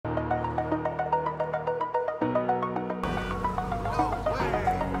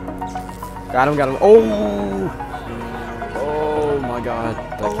Got him, got him. Oh! Oh my god.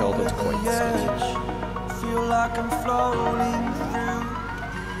 That killed us quite sketchy.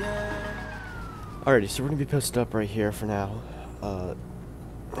 Alrighty, so we're gonna be posted up right here for now. I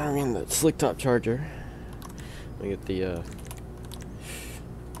mean the slick top charger. Let me get the well,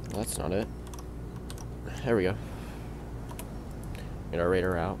 that's not it. There we go. Get our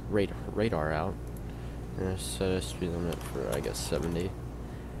radar out. Radar out. I'm gonna set a speed limit for I guess 70.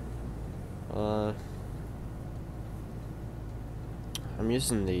 I'm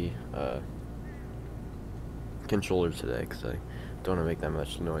using the controller today because I don't want to make that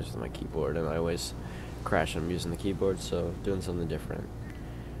much noise with my keyboard, and I always crash when I'm using the keyboard, so doing something different.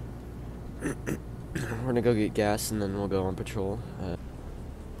 We're gonna go get gas and then we'll go on patrol.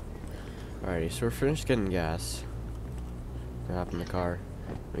 Alrighty, so we're finished getting gas. Gonna hop in the car.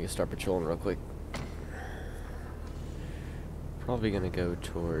 We can start patrolling real quick. Probably gonna go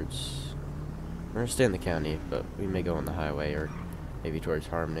towards. We're gonna stay in the county, but we may go on the highway or maybe towards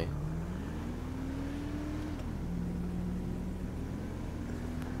Harmony.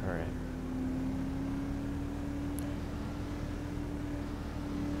 Alright.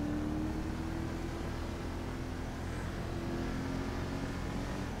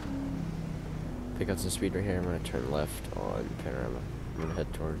 Pick up some speed right here. I'm gonna turn left on Panorama. I'm gonna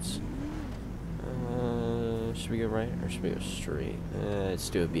head towards. Should we go right or should we go straight? Let's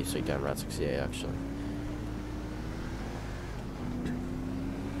do a beat straight down Route 68 actually.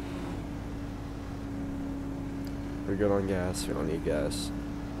 We're good on gas. We don't need gas.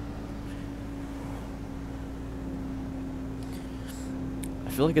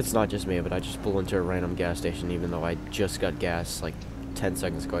 I feel like it's not just me, but I just pull into a random gas station even though I just got gas like 10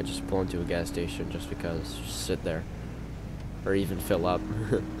 seconds ago. I just pull into a gas station just because. Just sit there. Or even fill up.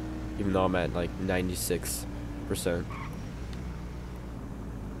 Even though I'm at like 96%.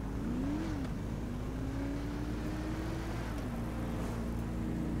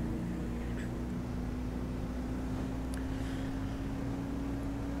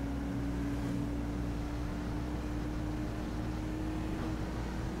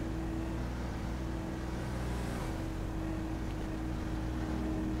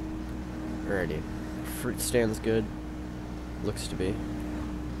 Alrighty. Fruit stand's good. Looks to be.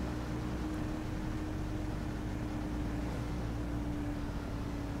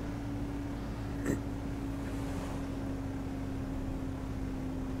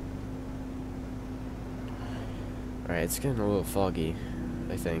 Alright, it's getting a little foggy,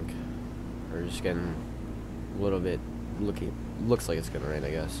 I think. Or just getting a little bit looks like it's gonna rain,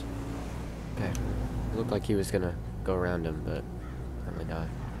 I guess. Okay. It looked like he was gonna go around him, but apparently not.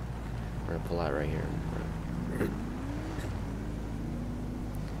 We're gonna pull out right here.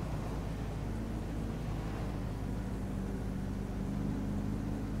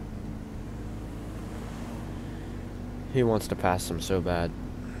 He wants to pass him so bad,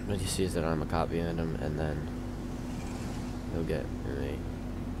 but he sees that I'm a cop behind him, and then he'll get me.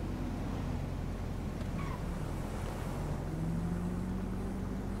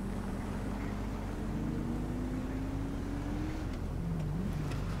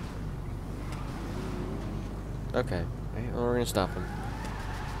 Okay, well, we're gonna stop him.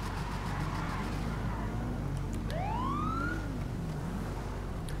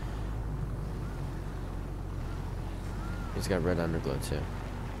 He's got red underglow too.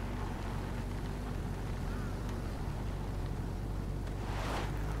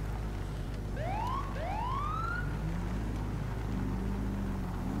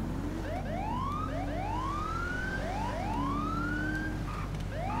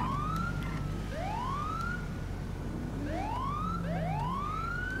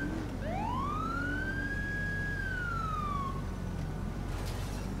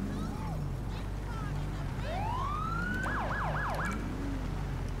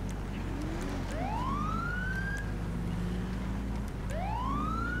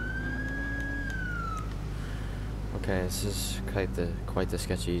 Okay, this is quite the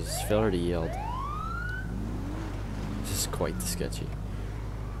sketchy. He's failure to yield. This is quite the sketchy.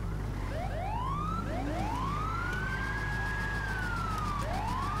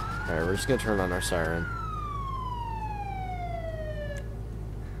 Alright, we're just gonna turn on our siren.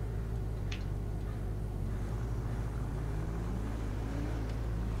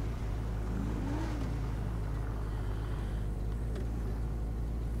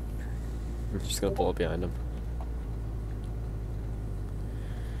 I'm just gonna pull up behind him.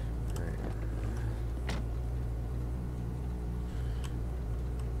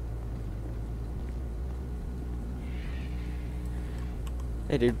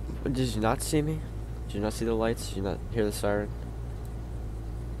 Hey dude, did you not see me? Did you not see the lights? Did you not hear the siren?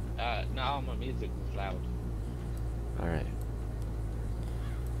 No, my music was loud. Alright.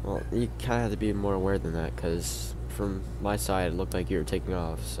 Well, you kind of have to be more aware than that, because from my side, it looked like you were taking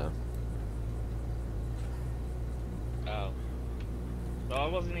off, so. Oh. Well, I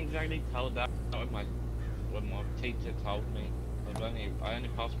wasn't exactly told that when my teacher told me. I only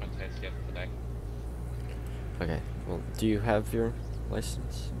passed my test yesterday. Okay, well, do you have your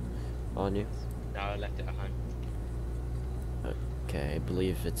license on you? No, I left it at home. Okay, I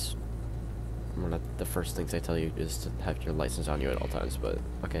believe it's one of the first things I tell you is to have your license on you at all times, but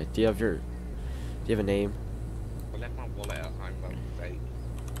okay, do you have a name? I left my wallet at home by mistake.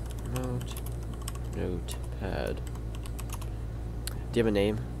 Notepad. Do you have a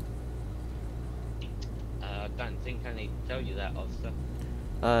name? I don't think I need to tell you that, officer.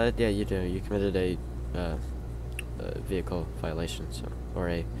 Yeah, you do. You committed a vehicle violation, so, or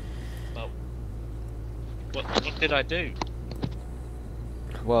a. Well, what did I do?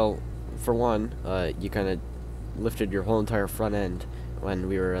 Well, for one, you kind of lifted your whole entire front end when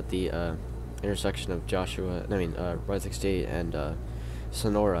we were at the intersection of Route 68 and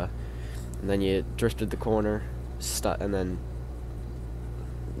Sonora, and then you drifted the corner, and then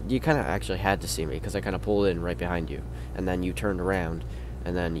you kind of actually had to see me because I kind of pulled in right behind you, and then you turned around,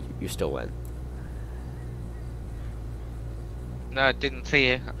 and then you still went. No, I didn't see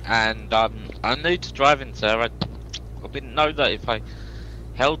it, and I'm new to driving, sir. I didn't know that if I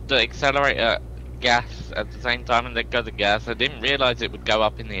held the accelerator gas at the same time and let go the gas, I didn't realize it would go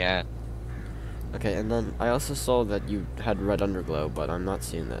up in the air. Okay, and then I also saw that you had red underglow, but I'm not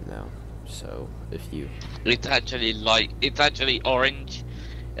seeing that now. So if you, It's actually light. It's actually orange.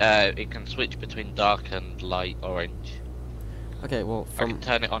 It can switch between dark and light orange. okay, well I can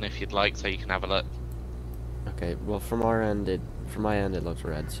turn it on if you'd like, so you can have a look. okay, well from my end it looks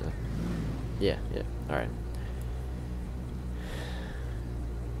red, so yeah, all right.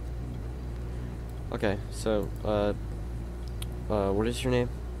 Okay, so what is your name?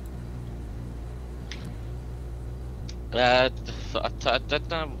 I don't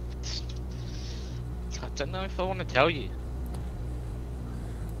know. I don't know if I want to tell you.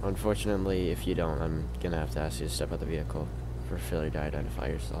 Unfortunately, if you don't, I'm gonna have to ask you to step out the vehicle for failure to identify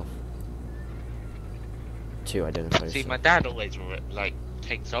yourself. To identify See, yourself. my dad always like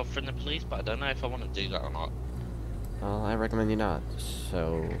takes off from the police, but I don't know if I want to do that or not. Well, I recommend you not.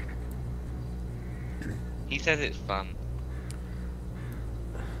 So, He says it's fun.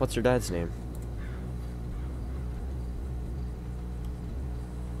 what's your dad's name?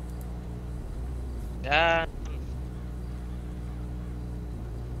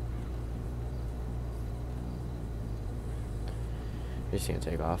 You're just gonna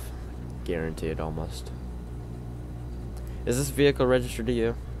take off. Guaranteed, almost. Is this vehicle registered to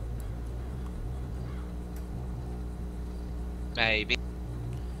you? Maybe.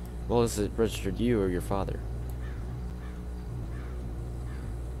 Well, is it registered to you or your father?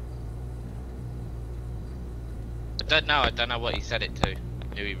 I don't know what he said it to.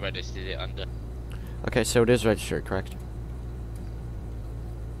 Who he registered it under. Okay, so it is registered, correct?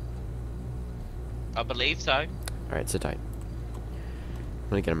 I believe so. Alright, sit tight. I'm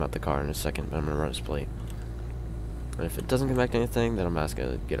gonna get him out the car in a second, but I'm gonna run his plate. And if it doesn't come back to anything, then I'm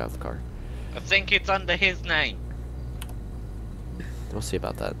asking to get out of the car. I think it's under his name. We'll see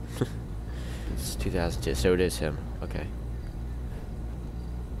about that. It's 2002, so it is him. Okay.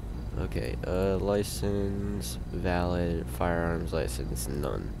 Okay, license, valid, firearms license,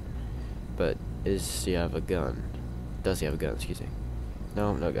 none. But does he have a gun? Does he have a gun, excuse me?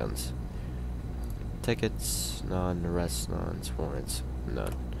 No, no guns. Tickets, none. Arrests, none. Warrants,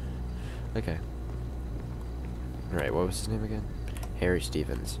 none. Okay. Alright, what was his name again? Harry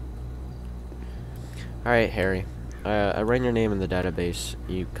Stevens. Alright, Harry. I ran your name in the database.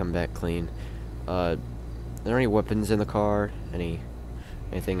 You come back clean. Are there any weapons in the car?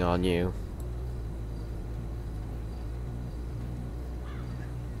 Anything on you?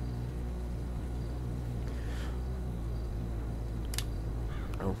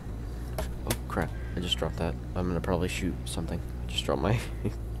 Oh. Oh, crap. I just dropped that. I'm gonna probably shoot something. I just dropped my...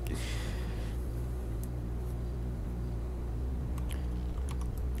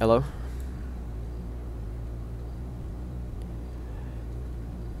 Hello?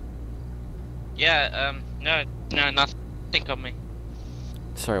 Yeah, no, nothing on me.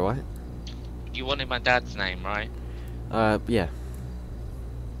 Sorry, what? You wanted my dad's name, right? Yeah.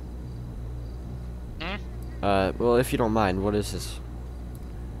 Hmm? Well, if you don't mind, what is this?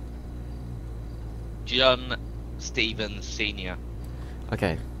 John Stevens Sr.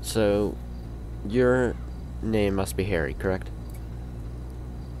 Okay, so your name must be Harry, correct?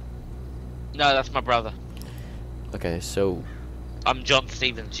 No, that's my brother. Okay, so I'm John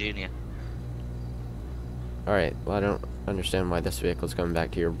Stevens Jr. Alright, well, I don't understand why this vehicle's coming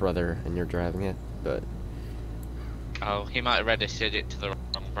back to your brother and you're driving it, but... Oh, he might have registered it to the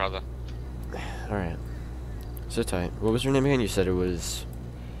wrong brother. Alright. So tight. What was your name again? You said it was...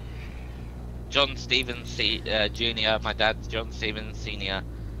 John Stevens Jr. My dad's John Stevens Sr.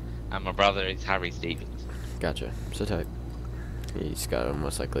 And my brother is Harry Stevens. Gotcha. So tight. He's got,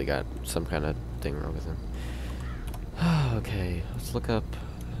 most likely got some kind of thing wrong with him. Okay, let's look up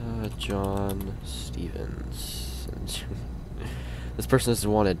John Stevens. This person is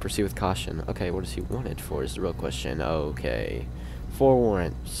wanted. Proceed with caution. Okay, what is he wanted for is the real question. Okay. 4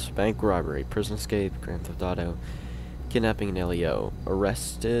 warrants. Bank robbery. Prison escape. Grand Theft Auto. Kidnapping and LEO.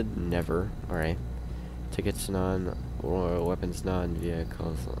 Arrested? Never. Alright. Tickets none. Or weapons none.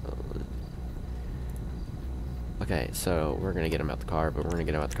 Vehicles. Okay, so we're gonna get him out the car, but we're gonna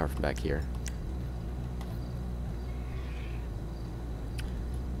get him out the car from back here.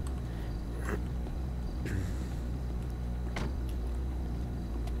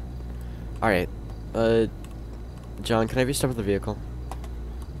 Alright, John, can I have you step with the vehicle?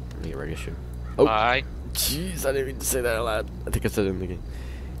 Let me get ready to shoot. Oh! Why? Jeez, I didn't mean to say that out loud. I think I said it in the game.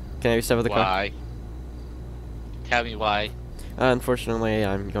 Can I have you step with the car? Why? Tell me why. Unfortunately,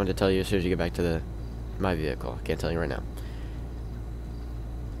 I'm going to tell you as soon as you get back to my vehicle. I can't tell you right now.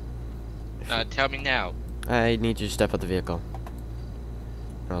 Tell me now. I need you to step out the vehicle.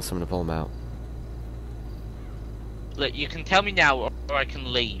 Or else I'm going to pull him out. Look, you can tell me now or I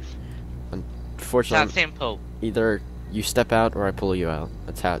can leave. Unfortunately, It's that simple. either you step out or I pull you out.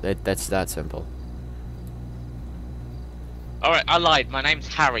 That's that simple. Alright, I lied. My name's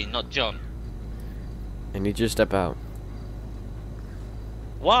Harry, not John. I need you to step out.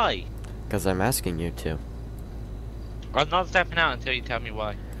 Why? Because I'm asking you to. I'm not stepping out until you tell me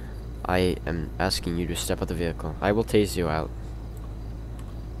why. I am asking you to step out the vehicle. I will tase you out.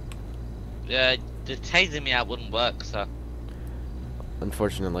 Just tasing me out wouldn't work, sir.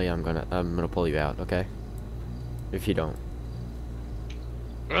 Unfortunately, I'm gonna pull you out, okay? If you don't.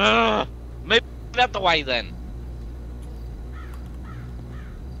 Ugh! Move out the way then.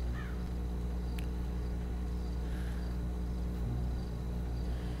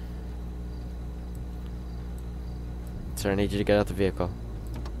 Sir, I need you to get out the vehicle.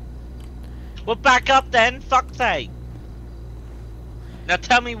 Well, back up then, fuck's sake. Now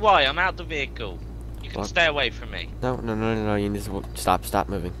tell me why I'm out the vehicle. You can What? stay away from me. No, you need to stop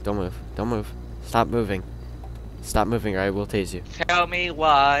moving. Don't move. Stop moving. Stop moving or I will tase you. Tell me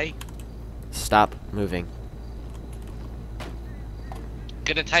why. Stop moving.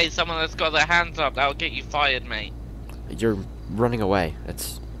 Gonna tase someone that's got their hands up, that'll get you fired, mate. You're running away.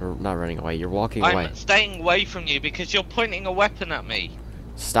 Or not running away, you're walking away. I'm staying away from you because you're pointing a weapon at me.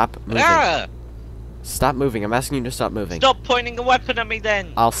 Stop moving. Ah! Stop moving. I'm asking you to stop moving. Stop pointing a weapon at me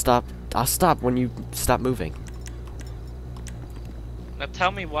then. I'll stop when you stop moving. Now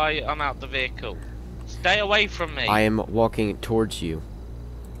tell me why I'm out the vehicle. Stay away from me. I am walking towards you.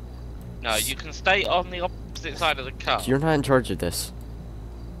 No, you can stay on the opposite side of the car. You're not in charge of this.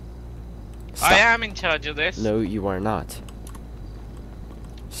 Stop. I am in charge of this. No, you are not.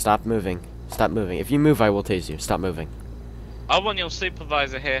 Stop moving. Stop moving. If you move, I will tase you. Stop moving. I want your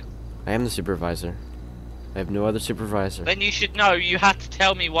supervisor here. I am the supervisor. I have no other supervisor. Then you should know you have to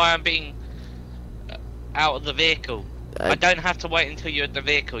tell me why I'm being out of the vehicle. I don't have to wait until you're at the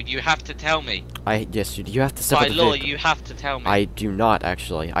vehicle. You have to tell me. Yes, you have to step By out the law, vehicle. you have to tell me. I do not,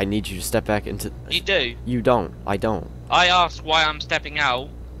 actually. I need you to step back into... You do. You don't. I don't. I asked why I'm stepping out.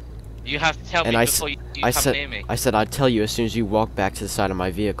 You have to tell And me before you come near me. I said I'd tell you as soon as you walk back to the side of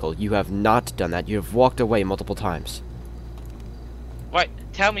my vehicle. You have not done that. You have walked away multiple times. Right,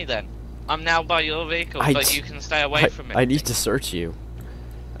 tell me then. I'm now by your vehicle, but you can stay away from me. I need to search you.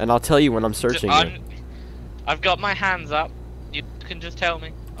 And I'll tell you when I'm searching you. I've got my hands up. You can just tell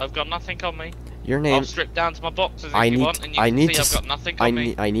me. I've got nothing on me. Your name... I'll strip down to my boxes if you want, and you can see I've got nothing on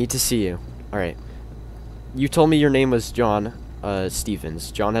me. I need to see you. Alright. You told me your name was John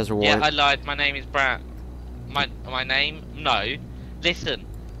Stevens. John has a warrant. Yeah, I lied. My name is Brad. My name? No. Listen.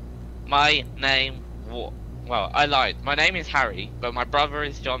 My name... Well, I lied. My name is Harry, but my brother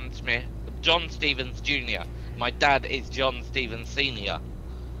is John Stevens Jr. My dad is John Stevens Sr.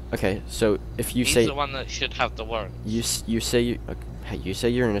 Okay, so if you He's say... the one that should have the warrant. You say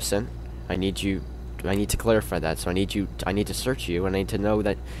you're innocent. I need to clarify that. So I need to search you, and I need to know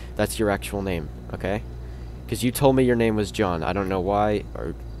that that's your actual name, okay? Because you told me your name was John. I don't know why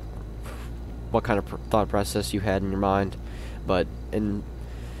or what kind of thought process you had in your mind, but from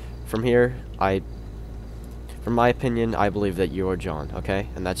my opinion, I believe that you're John, okay?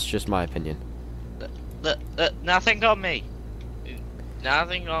 And that's just my opinion. Nothing on me.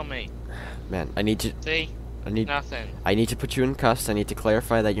 Nothing on me. Man, I need to. See? Nothing. I need to put you in cuffs. I need to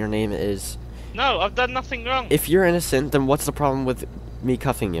clarify that your name is. No, I've done nothing wrong. If you're innocent, then what's the problem with me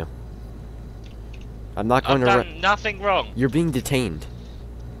cuffing you? I'm not going I've to. done nothing wrong. You're being detained.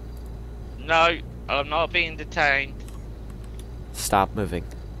 No, I'm not being detained. Stop moving.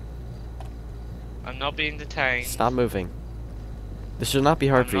 I'm not being detained. Stop moving. This should not be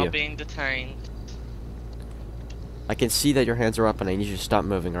hard for I'm you. not being detained. I can see that your hands are up and I need you to stop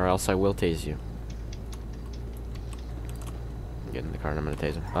moving or else I will tase you. Get in the car and I'm gonna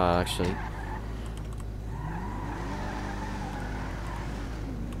tase him. Actually.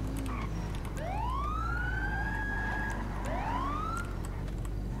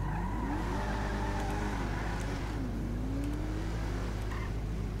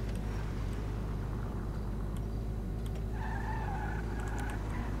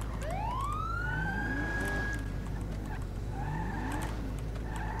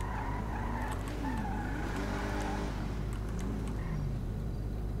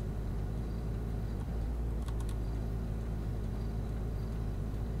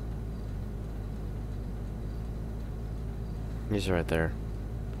 He's right there.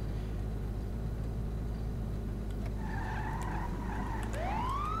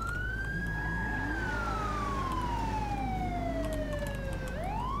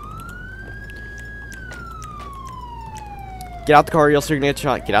 Get out the car, or else you're gonna get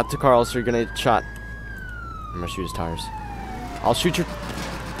shot. Get out the car, or else you're gonna get shot. I'm gonna shoot his tires. I'll shoot your.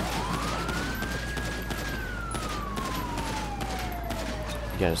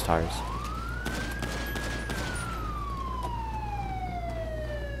 Get his tires.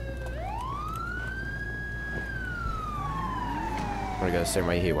 I'm gonna go the same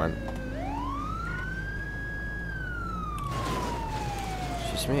way he went.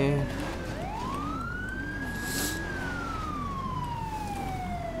 It's just me.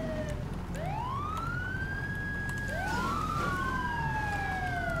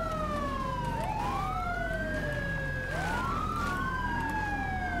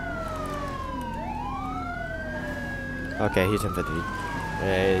 Okay, he's in 50.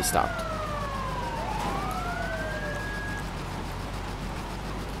 Hey, he stopped.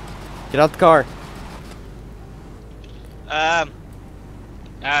 Get out the car.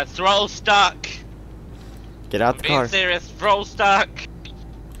 Throttle stuck. Get out the Being car. serious, throttle stuck.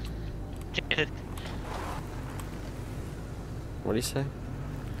 What do you say?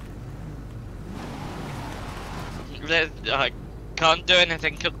 I can't do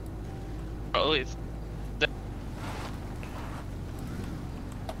anything. Throttle is.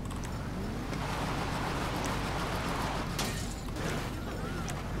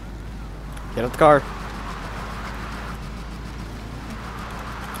 Get out the car.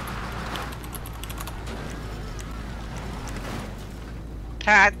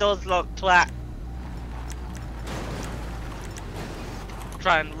 Car does look twat.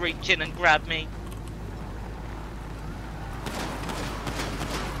 Try and reach in and grab me.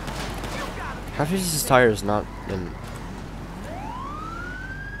 How is his tires not in?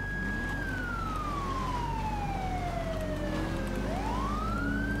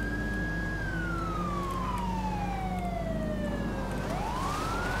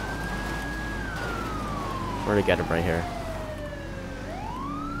 We're gonna get him right here.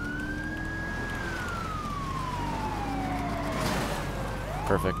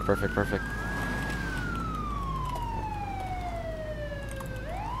 Perfect, perfect, perfect.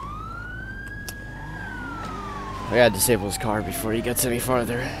 I gotta disable his car before he gets any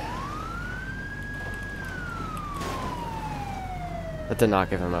farther. That did not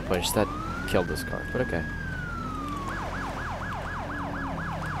give him a push. That killed this car, but okay.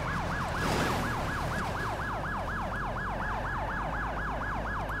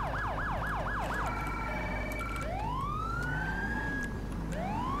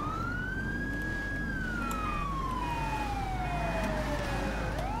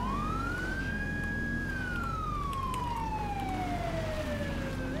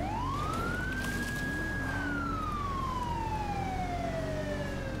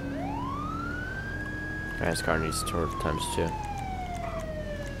 This car needs to times 2.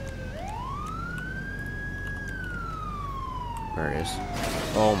 There it is.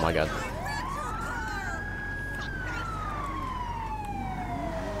 Oh my god.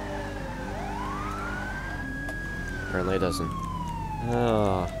 Apparently it doesn't.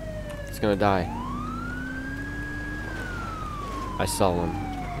 Oh, it's gonna die. I saw him,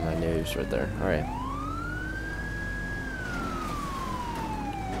 and I knew he was right there. Alright.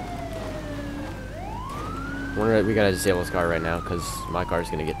 We gotta disable his car right now, because my car's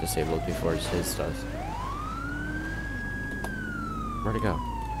gonna get disabled before his does. Where'd it go?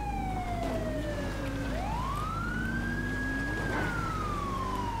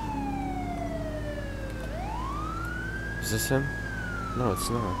 Is this him? No, it's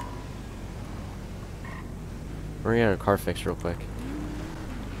not. We're gonna get a car fix real quick.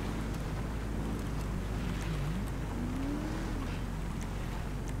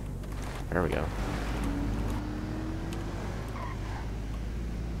 There we go.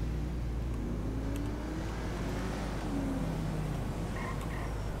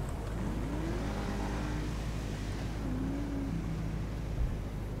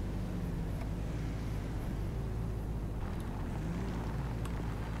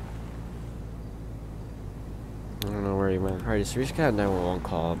 I don't know where he went. Alright, so we just got a 911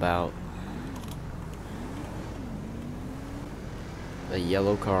 call about a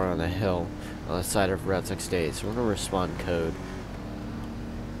yellow car on a hill on the side of Route 68. So we're gonna respond code.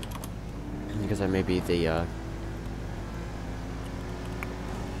 Because that may be the,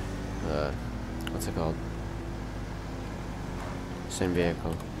 what's it called? Same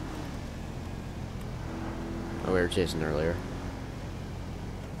vehicle. Oh, we were chasing earlier.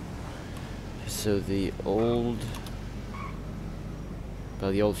 So the old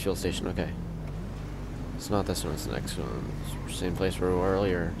fuel station, okay. It's not this one, it's the next one. It's the same place where we were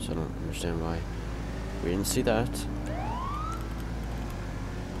earlier, so I don't understand why we didn't see that.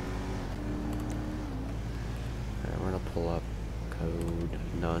 Alright, we're gonna pull up code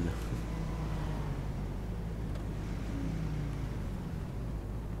none.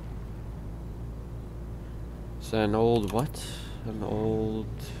 It's an old what? An old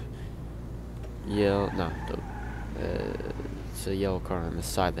yellow, no, it's a yellow car on the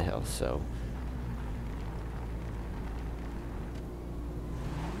side of the hill, so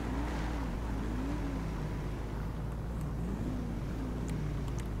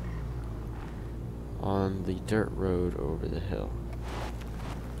on the dirt road over the hill.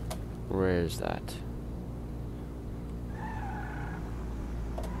 Where is that?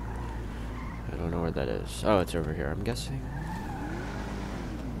 I don't know where that is. Oh, it's over here, I'm guessing.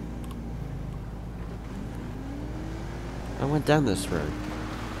 I went down this road.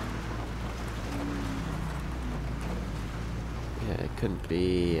 Yeah, it couldn't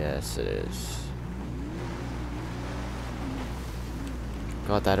be. Yes, it is.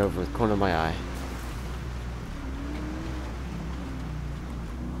 Got that over the corner of my eye.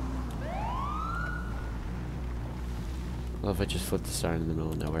 Love if I just flipped the sign in the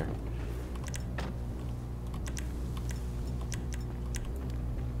middle of nowhere.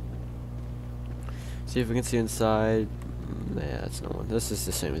 See if we can see inside. Yeah, that's no one. This is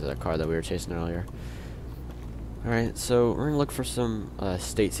the same as that car that we were chasing earlier. Alright, so we're gonna look for some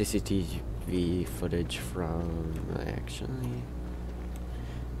state CCTV footage from. Actually,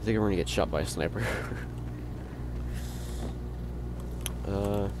 I think we're gonna get shot by a sniper.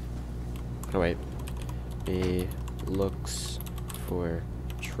 Oh wait. He looks for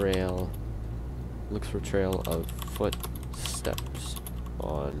trail. Looks for trail of footsteps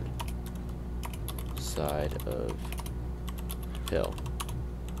on side of hill.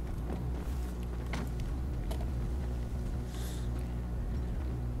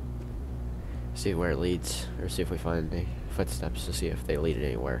 See where it leads, or see if we find the footsteps to see if they lead it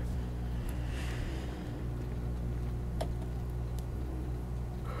anywhere.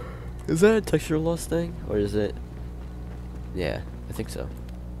 Is that a texture loss thing, or is it? Yeah, I think so.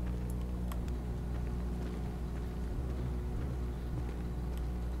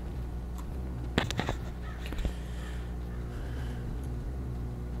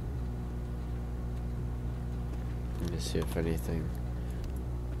 Let me see if anything.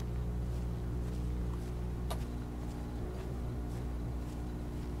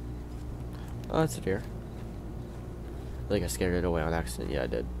 Oh, that's a deer. I think I scared it away on accident. Yeah, I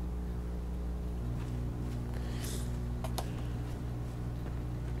did.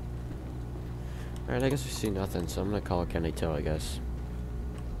 Alright, I guess we see nothing, so I'm gonna call it County Tow, I guess.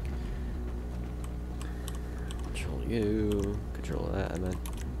 Control you. Control that, I meant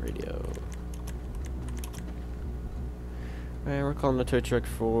radio. Alright, we're calling the tow truck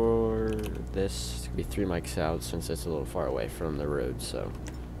for this. It's gonna be 3 mics out since it's a little far away from the road, so.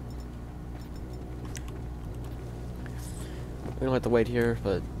 We don't have to wait here,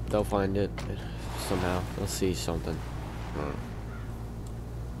 but they'll find it somehow. They'll see something. We're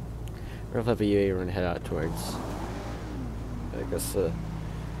gonna flip a UAV, we're gonna head out towards, I guess, the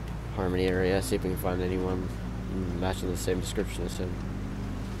Harmony area, see if we can find anyone matching the same description as him.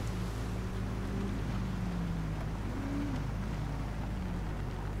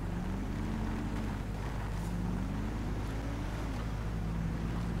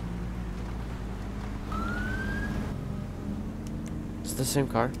 the same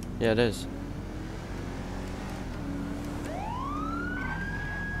car? Yeah, it is.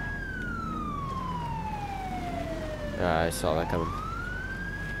 I saw that coming.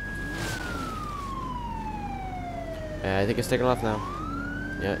 I think it's taking off now.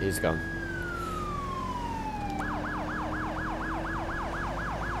 Yeah, he's gone.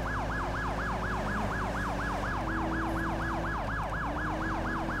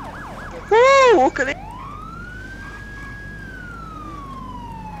 Woo! Look at it.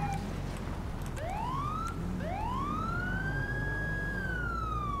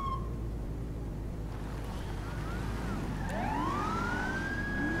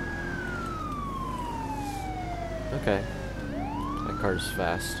 Okay. That car's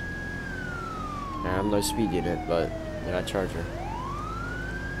fast. Yeah, I'm no speed unit, but I got a charger.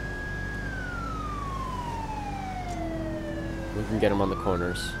 We can get him on the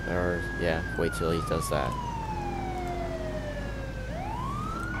corners, or yeah, wait till he does that.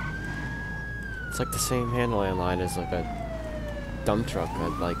 It's like the same handling line as like a dump truck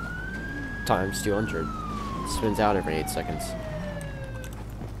at like times 200. It spins out every 8 seconds.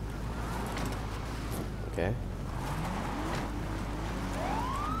 Okay.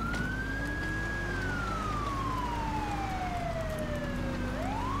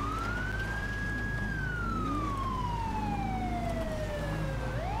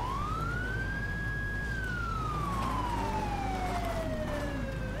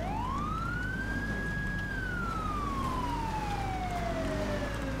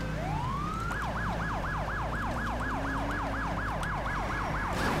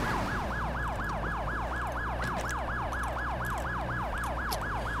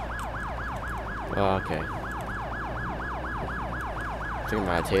 Oh, okay. I think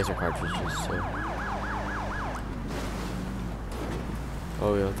my taser cartridges too.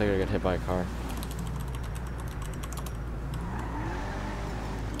 Oh, I think I got hit by a car.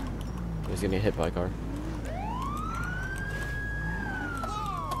 He's gonna get hit by a car.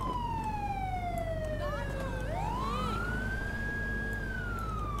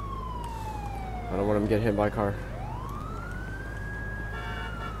 I don't want him to get hit by a car.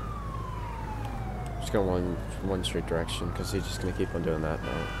 Just go one straight direction, because he's just gonna keep on doing that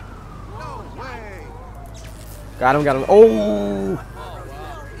now. No way. Got him. Oh!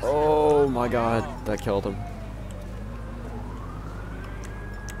 Oh my god, that killed him.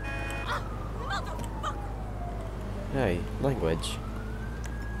 Hey, language.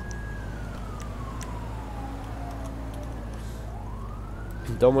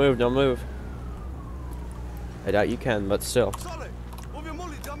 Don't move. I doubt you can, but still. Solid. Move your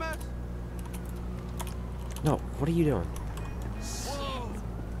mully, dumbass. No, what are you doing? Whoa.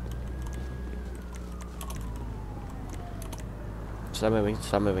 Stop moving.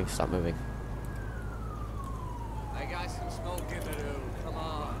 I got some smoke in the room. Come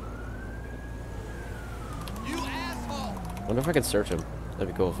on. You asshole. I wonder if I could search him. That'd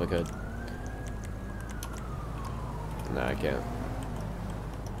be cool if I could. No, I can't.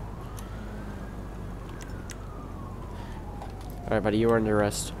 Alright, buddy, you are under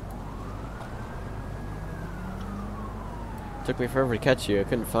arrest. Took me forever to catch you. I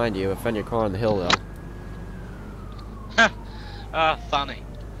couldn't find you. I found your car on the hill, though. Funny.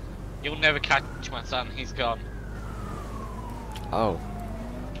 You'll never catch my son, he's gone. Oh.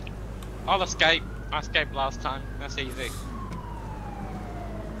 I'll escape. I escaped last time, that's easy.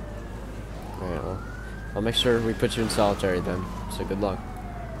 Alright, well. I'll make sure we put you in solitary then. So good luck.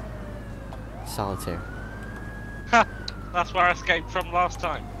 Solitaire. Ha! That's where I escaped from last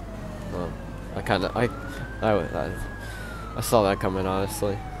time. Well, I saw that coming,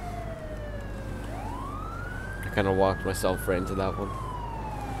 honestly. I kind of walked myself right into that one.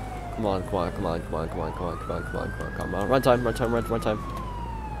 Come on. Run time.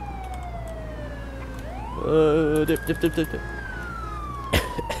 Dip.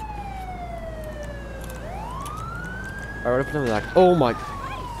 Alright, open him back. Oh my.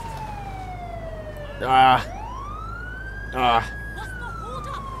 Ah.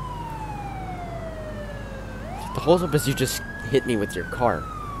 The hold up is you just hit me with your car.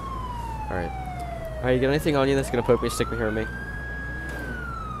 Alright. Alright, you got anything on you that's gonna poke me, stick me, hurt me?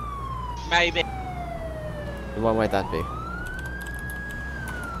 Maybe. And what might that be?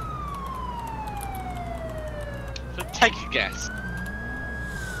 So take a guess.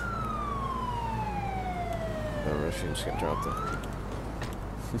 I'm just gonna drop that.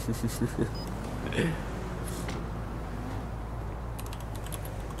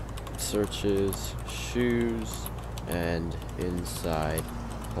 Searches, shoes, and inside,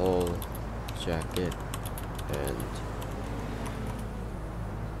 whole jacket, and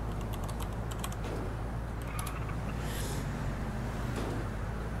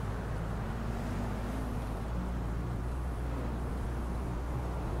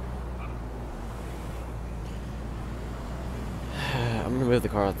gonna move the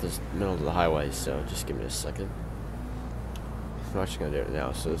car out this middle of the highway, so just give me a second. I'm actually gonna do it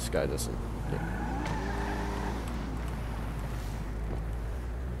now, so this guy doesn't.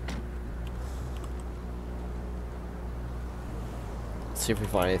 Let's see if we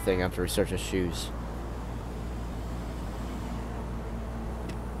find anything after we search his shoes.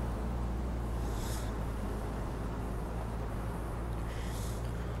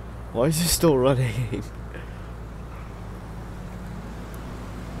 Why is he still running?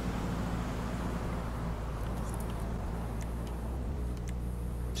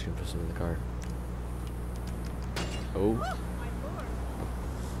 Just gonna put some in the car. Oh.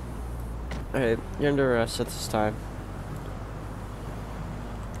 Alright, you're under arrest at this time.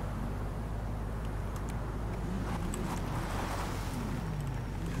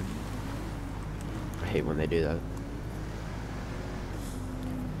 I hate when they do that.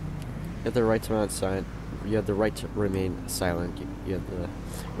 You have the right to remain silent. You have the right to remain silent. You have the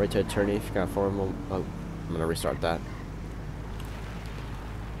right to attorney if you got formal. Oh, I'm gonna restart that.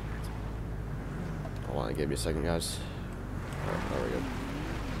 Hold on, give me a second, guys. Oh, there we go.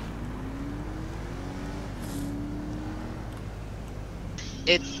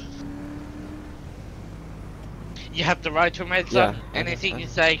 It's... You have the right to remain silent. Yeah, Anything you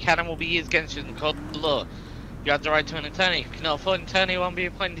say can and will be used against you in the court of law. You have the right to an attorney. If you cannot afford an attorney, one will be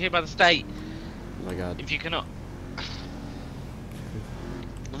appointed here by the state. Oh my god. If you cannot...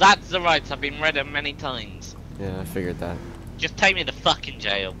 That's the rights. I've been read them many times. Yeah, I figured that. Just take me to fucking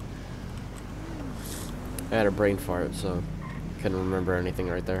jail. I had a brain fart, so couldn't remember anything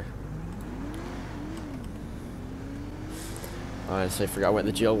right there. Honestly, I forgot where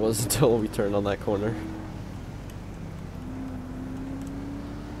the jail was until we turned on that corner.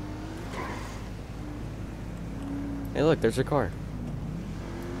 Hey, look, there's your car.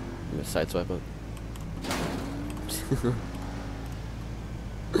 I'm gonna sideswipe it.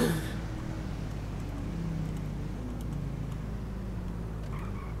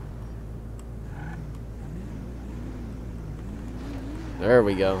 There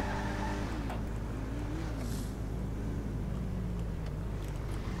we go.